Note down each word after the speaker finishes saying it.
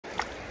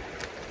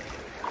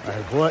All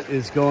right, what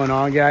is going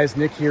on, guys?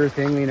 Nick here with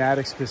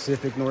Addicts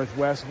Pacific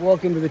Northwest.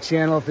 Welcome to the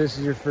channel if this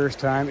is your first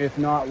time. If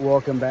not,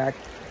 welcome back.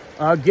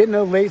 Getting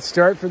a late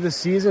start for the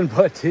season,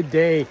 but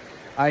today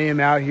I am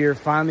out here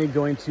finally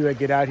going to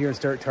get out here and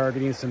start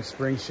targeting some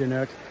spring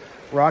Chinook.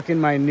 Rocking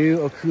my new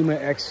Okuma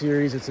X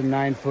series. It's a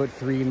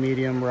 9'3"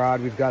 medium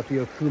rod. We've got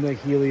the Okuma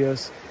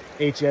Helios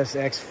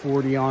HSX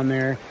 40 on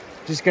there.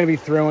 Just going to be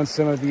throwing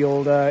some of the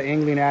old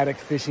Angling Addict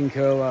Fishing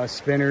Co.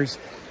 Spinners.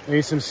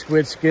 Maybe some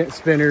squid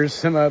spinners,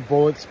 some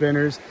bullet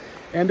spinners,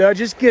 and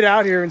just get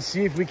out here and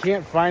see if we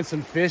can't find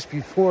some fish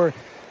before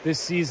this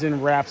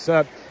season wraps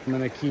up. I'm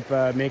gonna keep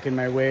making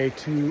my way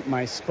to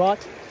my spot.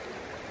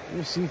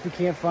 We'll see if we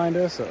can't find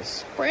us a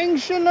spring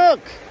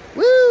Chinook.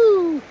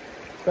 Woo!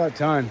 It's about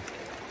time.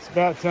 It's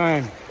about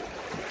time.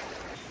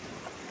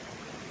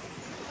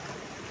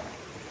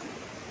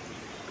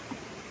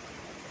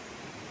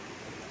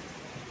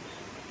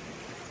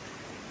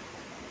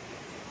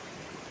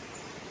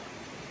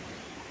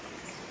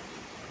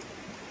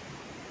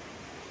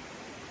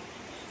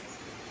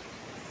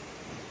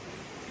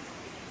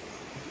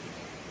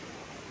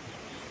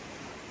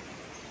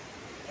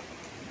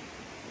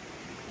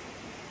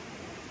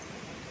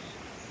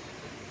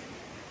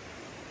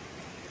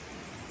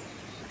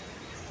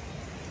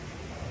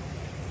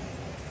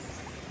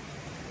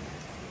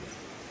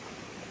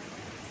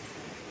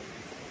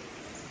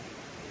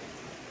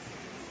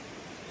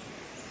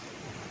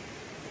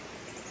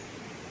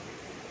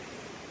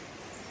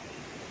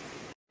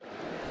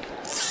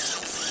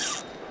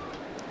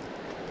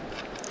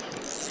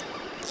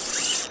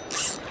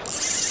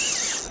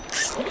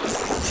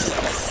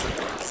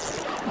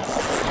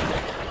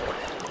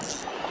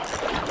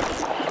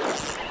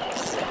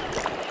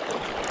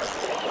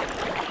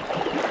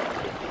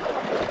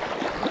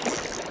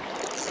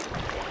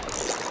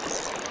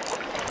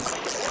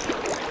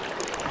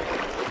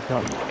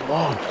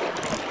 Long.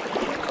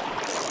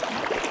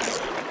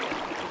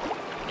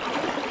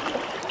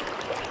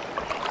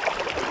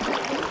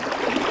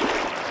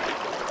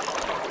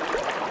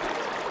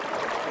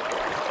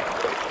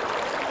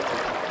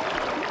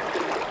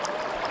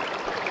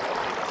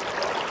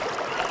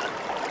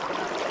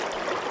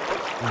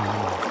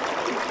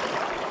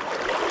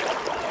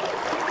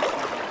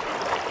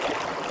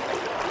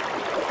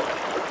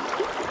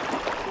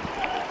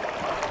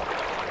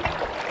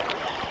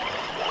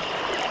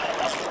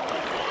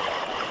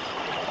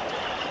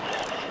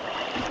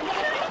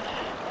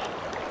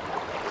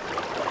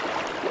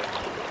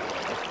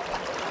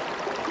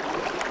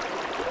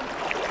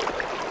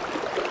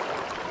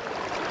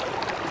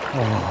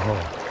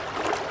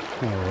 Oh,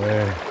 no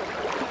way.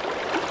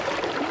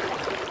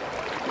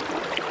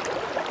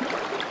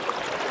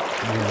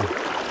 Yeah.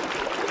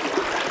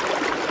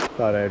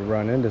 Thought I'd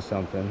run into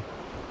something.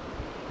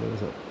 It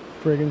was a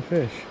friggin'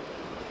 fish.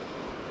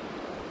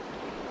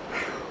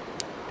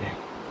 Dang.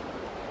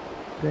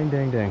 Dang,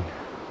 dang, dang.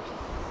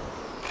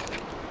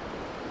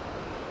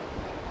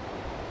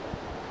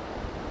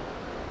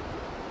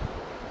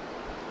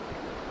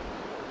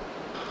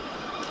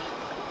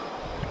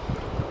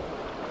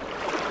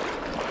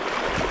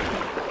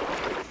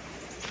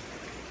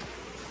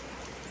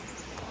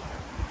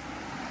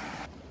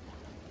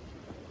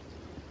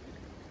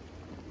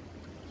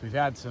 We've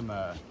had some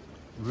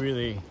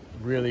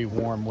really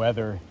warm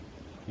weather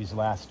these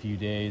last few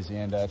days,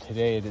 and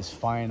today it is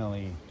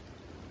finally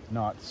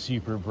not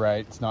super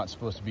bright. It's not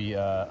supposed to be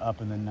up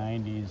in the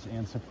 90s,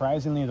 and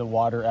surprisingly the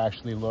water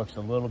actually looks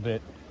a little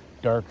bit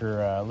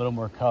darker, a little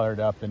more colored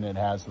up than it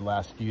has the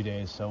last few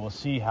days. So we'll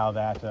see how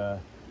that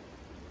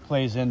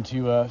plays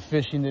into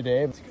fishing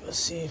today. Let's go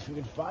see if we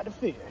can find a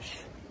fish.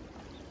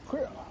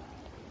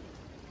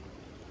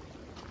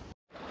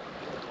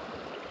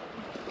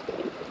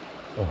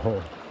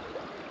 Oh,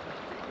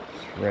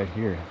 it's right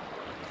here.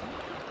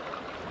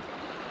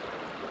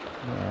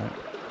 All right.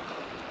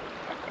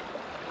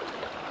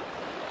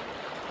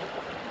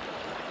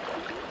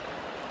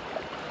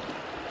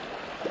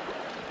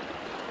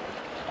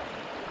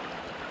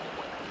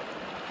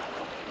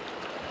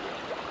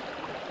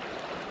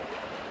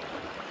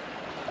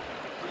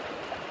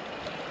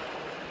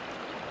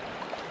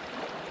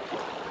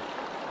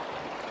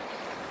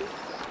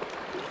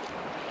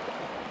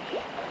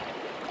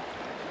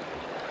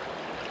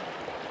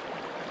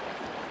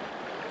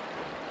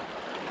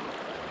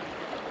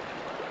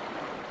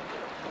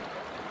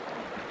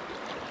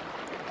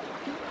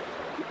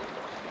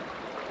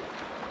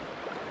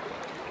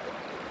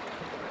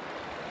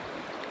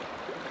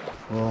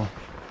 Well,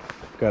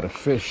 got a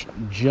fish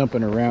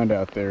jumping around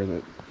out there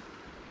that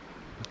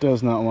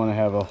does not want to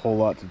have a whole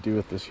lot to do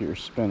with this here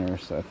spinner,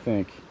 so I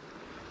think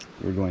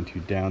we're going to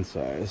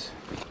downsize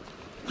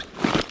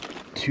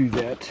to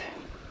that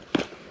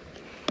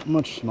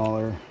much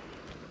smaller.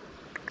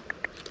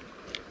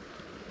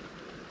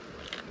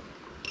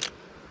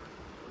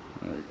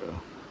 There we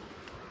go.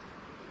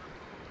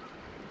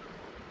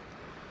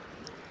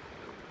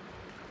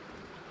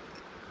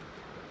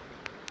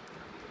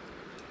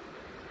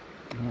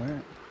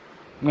 Alright.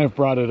 I've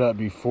brought it up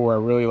before. I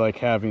really like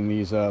having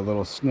these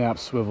little snap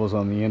swivels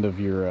on the end of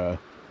your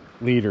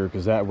leader,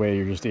 because that way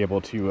you're just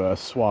able to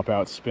swap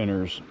out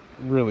spinners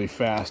really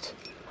fast.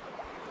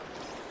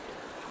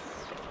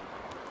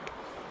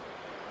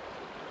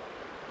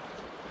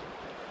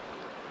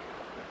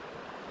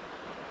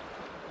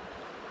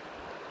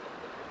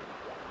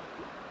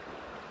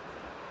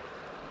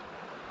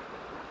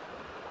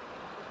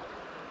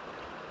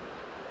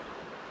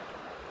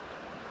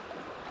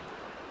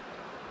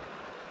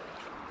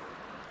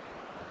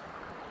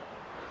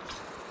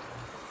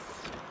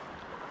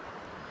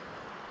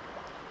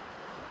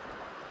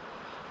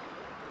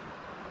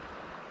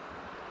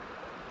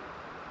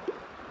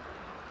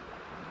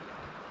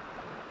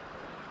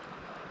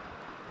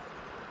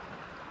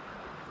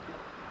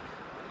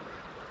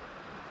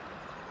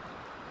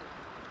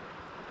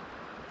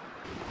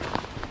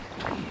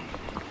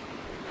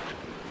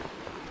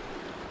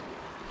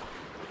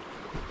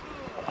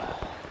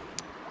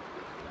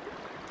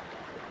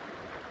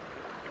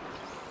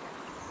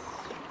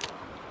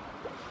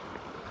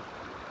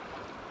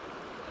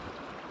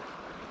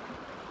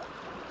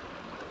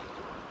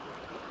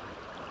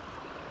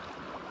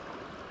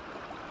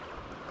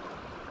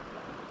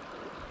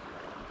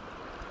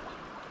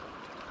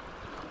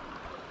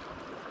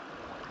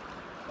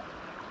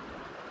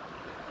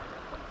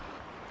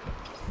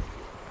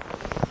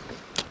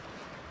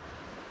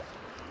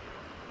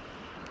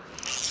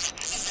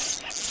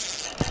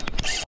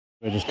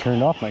 I just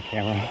turned off my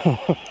camera.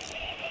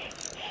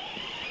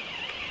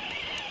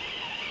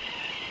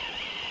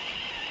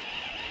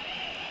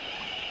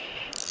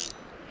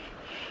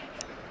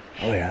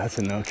 Oh yeah, that's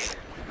a nook.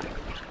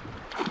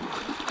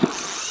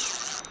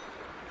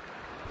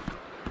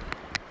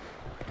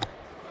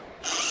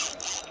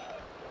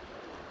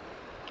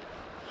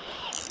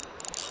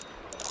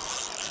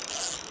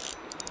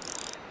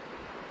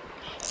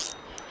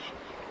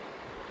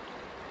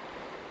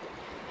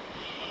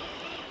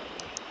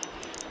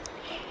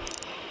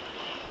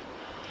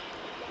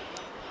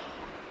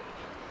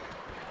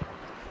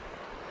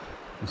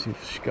 Let's see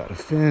if she's got a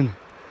fin.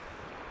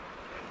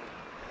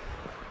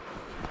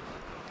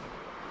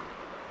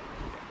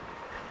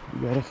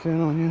 You got a fin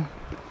on you?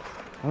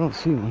 I don't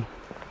see one.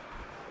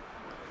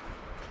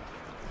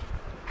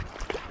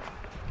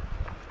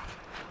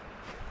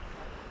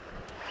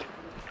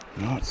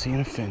 Not seeing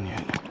a fin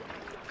yet.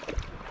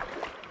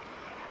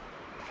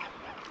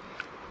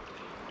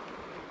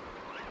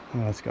 Oh,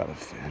 that's got a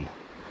fin.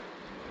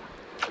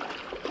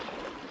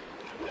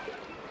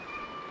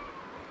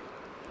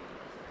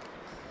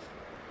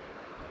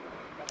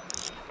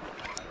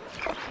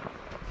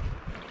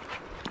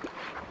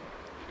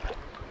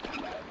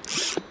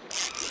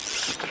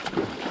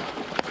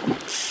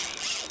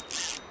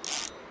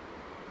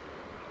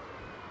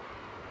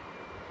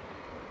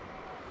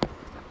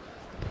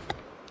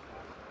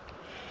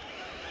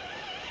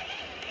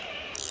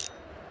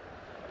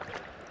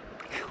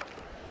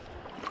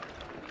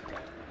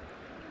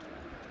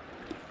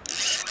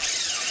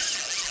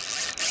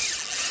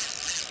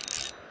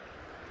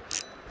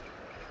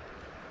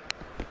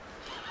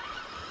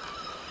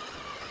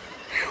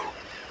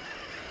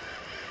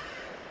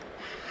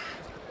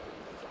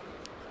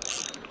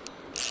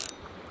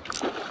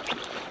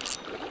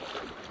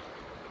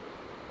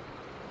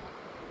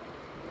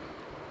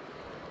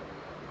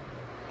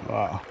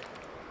 Wow.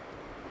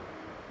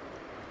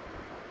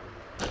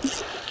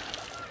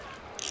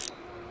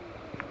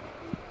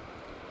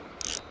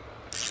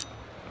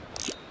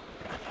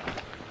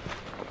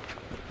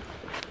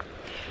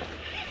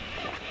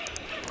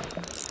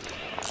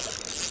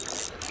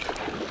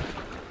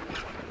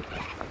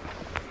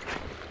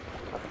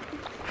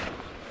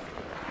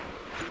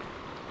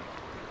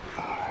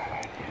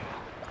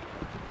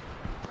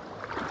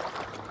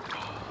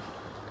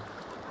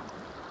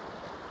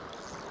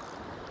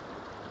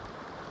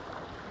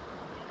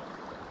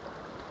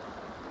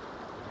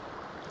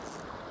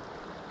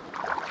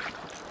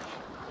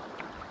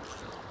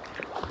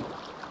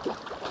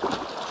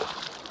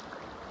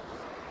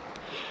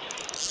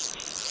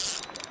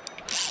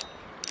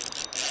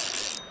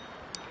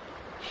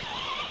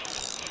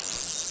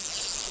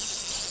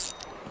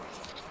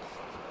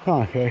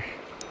 Oh, okay.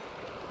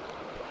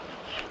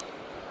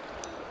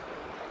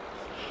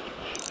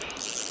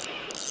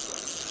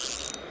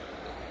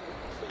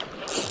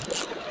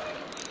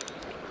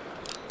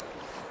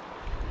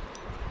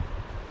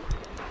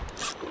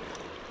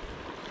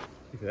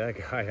 Look at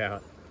that guy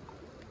out.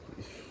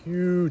 He's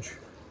huge.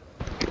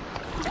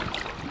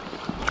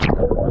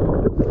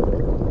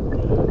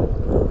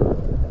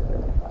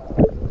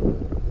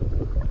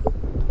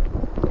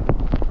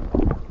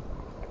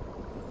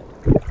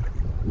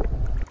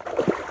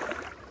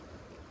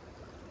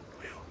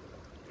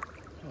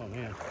 Oh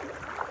man.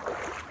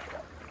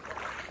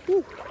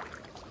 Whew.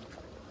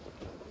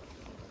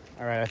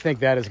 All right, I think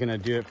that is going to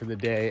do it for the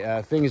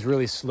day. Things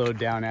really slowed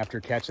down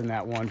after catching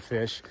that one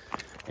fish.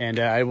 And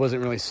I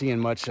wasn't really seeing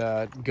much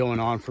going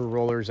on for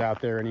rollers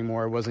out there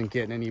anymore. I wasn't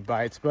getting any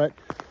bites. But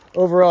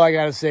overall, I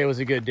got to say it was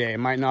a good day. I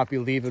might not be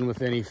leaving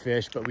with any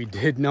fish, but we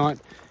did not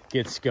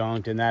get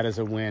skunked, and that is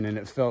a win. And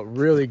it felt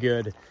really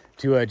good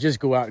to just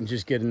go out and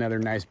just get another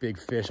nice big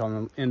fish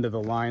on the end of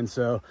the line.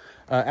 So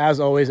as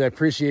always, I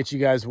appreciate you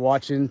guys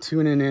watching,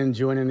 tuning in,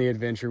 joining the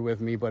adventure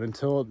with me. But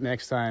until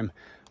next time,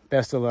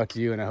 best of luck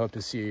to you, and I hope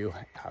to see you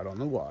out on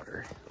the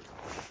water.